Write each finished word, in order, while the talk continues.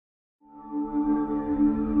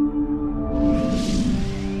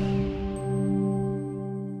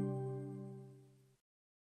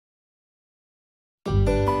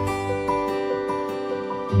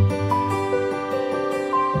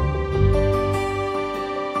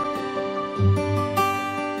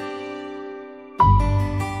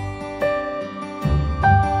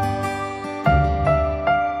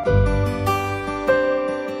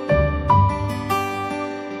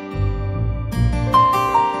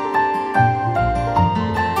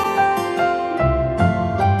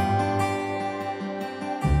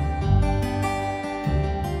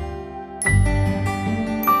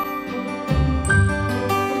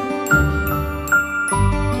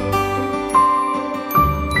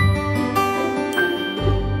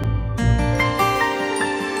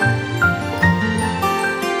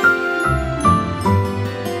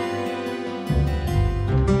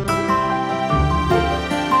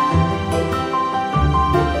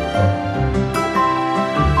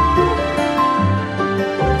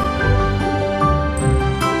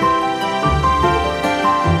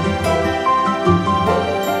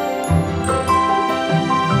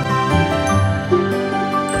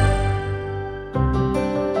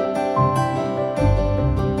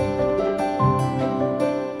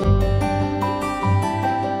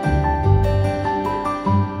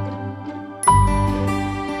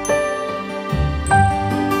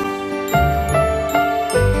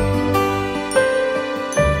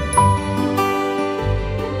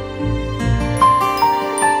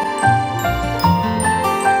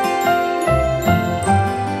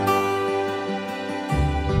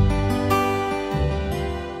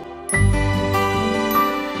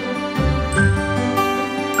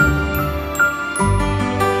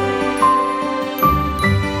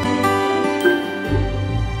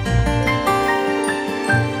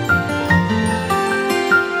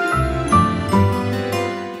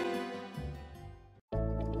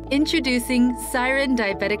Introducing Siren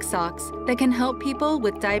Diabetic Socks that can help people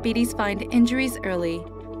with diabetes find injuries early.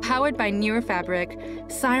 Powered by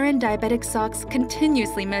Neurofabric, Siren Diabetic Socks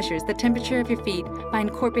continuously measures the temperature of your feet by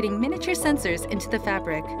incorporating miniature sensors into the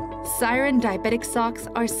fabric. Siren Diabetic Socks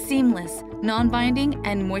are seamless, non-binding,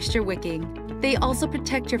 and moisture-wicking. They also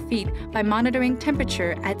protect your feet by monitoring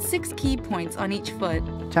temperature at 6 key points on each foot.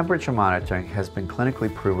 Temperature monitoring has been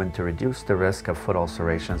clinically proven to reduce the risk of foot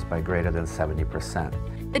ulcerations by greater than 70%.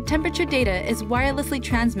 The temperature data is wirelessly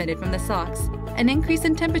transmitted from the socks. An increase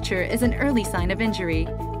in temperature is an early sign of injury.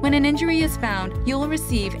 When an injury is found, you will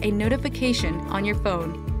receive a notification on your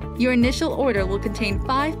phone. Your initial order will contain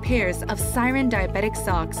 5 pairs of Siren Diabetic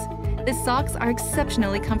Socks. The socks are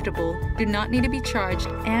exceptionally comfortable, do not need to be charged,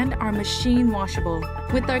 and are machine washable.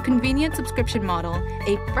 With our convenient subscription model,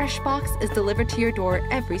 a fresh box is delivered to your door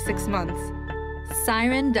every 6 months.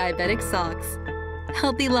 Siren Diabetic Socks.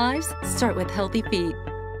 Healthy lives start with healthy feet.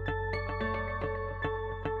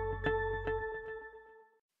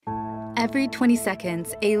 Every 20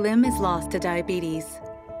 seconds, a limb is lost to diabetes.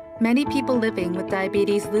 Many people living with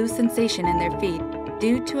diabetes lose sensation in their feet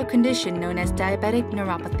due to a condition known as diabetic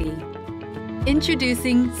neuropathy.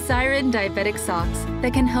 Introducing Siren Diabetic Socks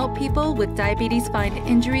that can help people with diabetes find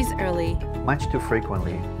injuries early. Much too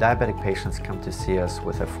frequently, diabetic patients come to see us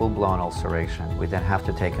with a full-blown ulceration. We then have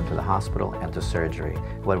to take them to the hospital and to surgery.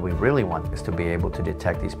 What we really want is to be able to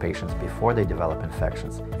detect these patients before they develop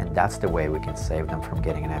infections, and that's the way we can save them from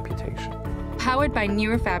getting an amputation. Powered by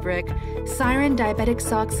Neurofabric, Siren Diabetic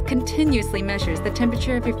Socks continuously measures the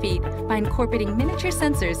temperature of your feet by incorporating miniature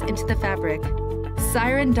sensors into the fabric.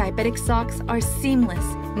 Siren Diabetic Socks are seamless,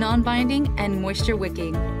 non-binding, and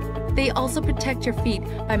moisture-wicking. They also protect your feet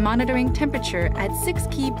by monitoring temperature at 6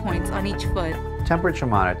 key points on each foot. Temperature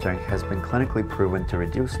monitoring has been clinically proven to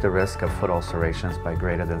reduce the risk of foot ulcerations by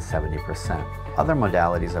greater than 70%. Other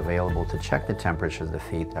modalities available to check the temperature of the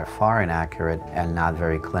feet are far inaccurate and not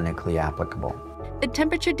very clinically applicable. The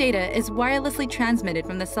temperature data is wirelessly transmitted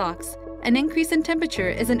from the socks. An increase in temperature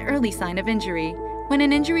is an early sign of injury. When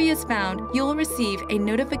an injury is found, you will receive a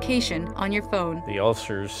notification on your phone. The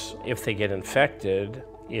ulcers, if they get infected,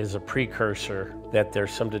 is a precursor that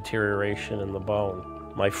there's some deterioration in the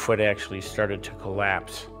bone. My foot actually started to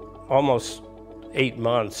collapse. Almost 8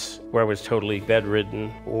 months where I was totally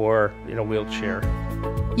bedridden or in a wheelchair.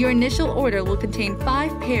 Your initial order will contain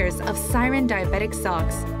 5 pairs of Siren Diabetic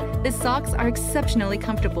Socks. The socks are exceptionally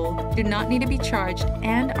comfortable, do not need to be charged,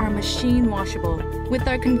 and are machine washable. With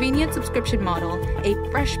our convenient subscription model, a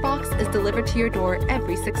fresh box is delivered to your door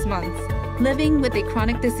every 6 months. Living with a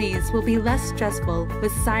chronic disease will be less stressful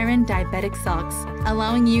with Siren Diabetic Socks,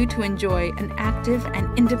 allowing you to enjoy an active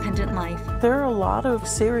and independent life. There are a lot of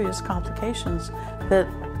serious complications that,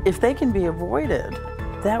 if they can be avoided,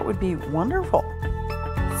 that would be wonderful.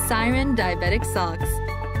 Siren Diabetic Socks.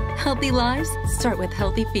 Healthy lives start with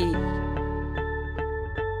healthy feet.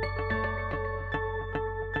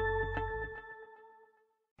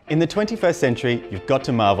 In the 21st century, you've got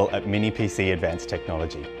to marvel at Mini PC advanced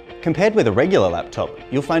technology. Compared with a regular laptop,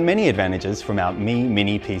 you'll find many advantages from our Mi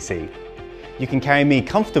Mini PC. You can carry Mi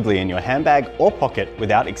comfortably in your handbag or pocket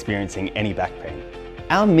without experiencing any back pain.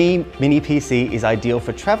 Our Mi Mini PC is ideal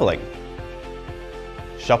for traveling,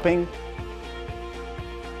 shopping,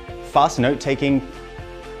 fast note-taking,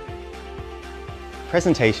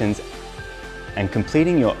 presentations, and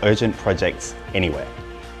completing your urgent projects anywhere.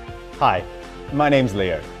 Hi, my name's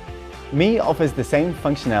Leo. Mi offers the same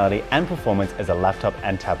functionality and performance as a laptop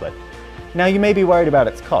and tablet. Now you may be worried about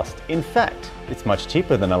its cost. In fact, it's much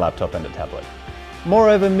cheaper than a laptop and a tablet.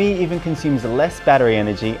 Moreover, Mi even consumes less battery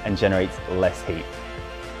energy and generates less heat.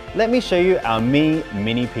 Let me show you our Mi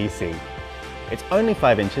Mini PC. It's only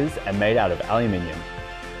 5 inches and made out of aluminium.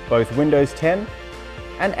 Both Windows 10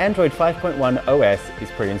 and Android 5.1 OS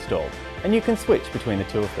is pre-installed, and you can switch between the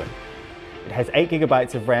two of them. It has 8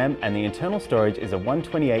 GB of RAM and the internal storage is a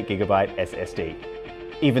 128 GB SSD.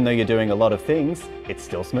 Even though you're doing a lot of things, it's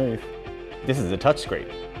still smooth. This is a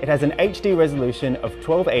touchscreen. It has an HD resolution of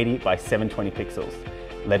 1280 by 720 pixels,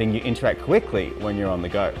 letting you interact quickly when you're on the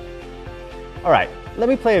go. Alright, let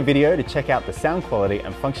me play a video to check out the sound quality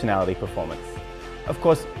and functionality performance. Of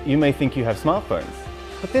course, you may think you have smartphones,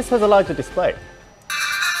 but this has a larger display.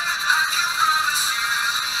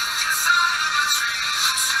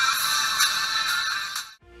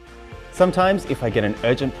 Sometimes, if I get an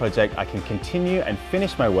urgent project, I can continue and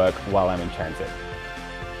finish my work while I'm in transit.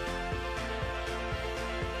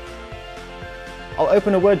 I'll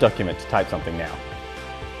open a Word document to type something now.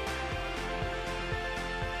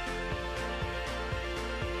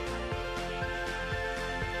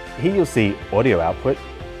 Here you'll see audio output,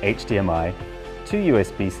 HDMI, 2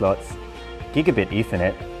 USB slots, gigabit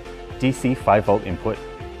Ethernet, DC 5V input.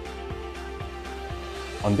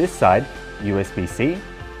 On this side, USB-C,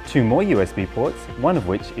 2 more USB ports, one of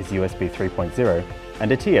which is USB 3.0,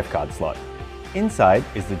 and a TF card slot. Inside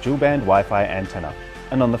is the dual-band Wi-Fi antenna,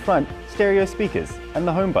 and on the front, stereo speakers and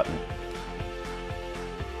the home button.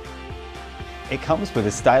 It comes with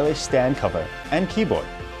a stylish stand cover and keyboard,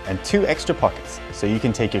 and 2 extra pockets, so you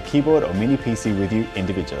can take your keyboard or mini PC with you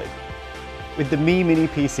individually. With the Mi Mini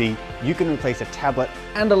PC, you can replace a tablet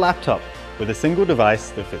and a laptop with a single device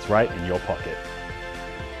that fits right in your pocket.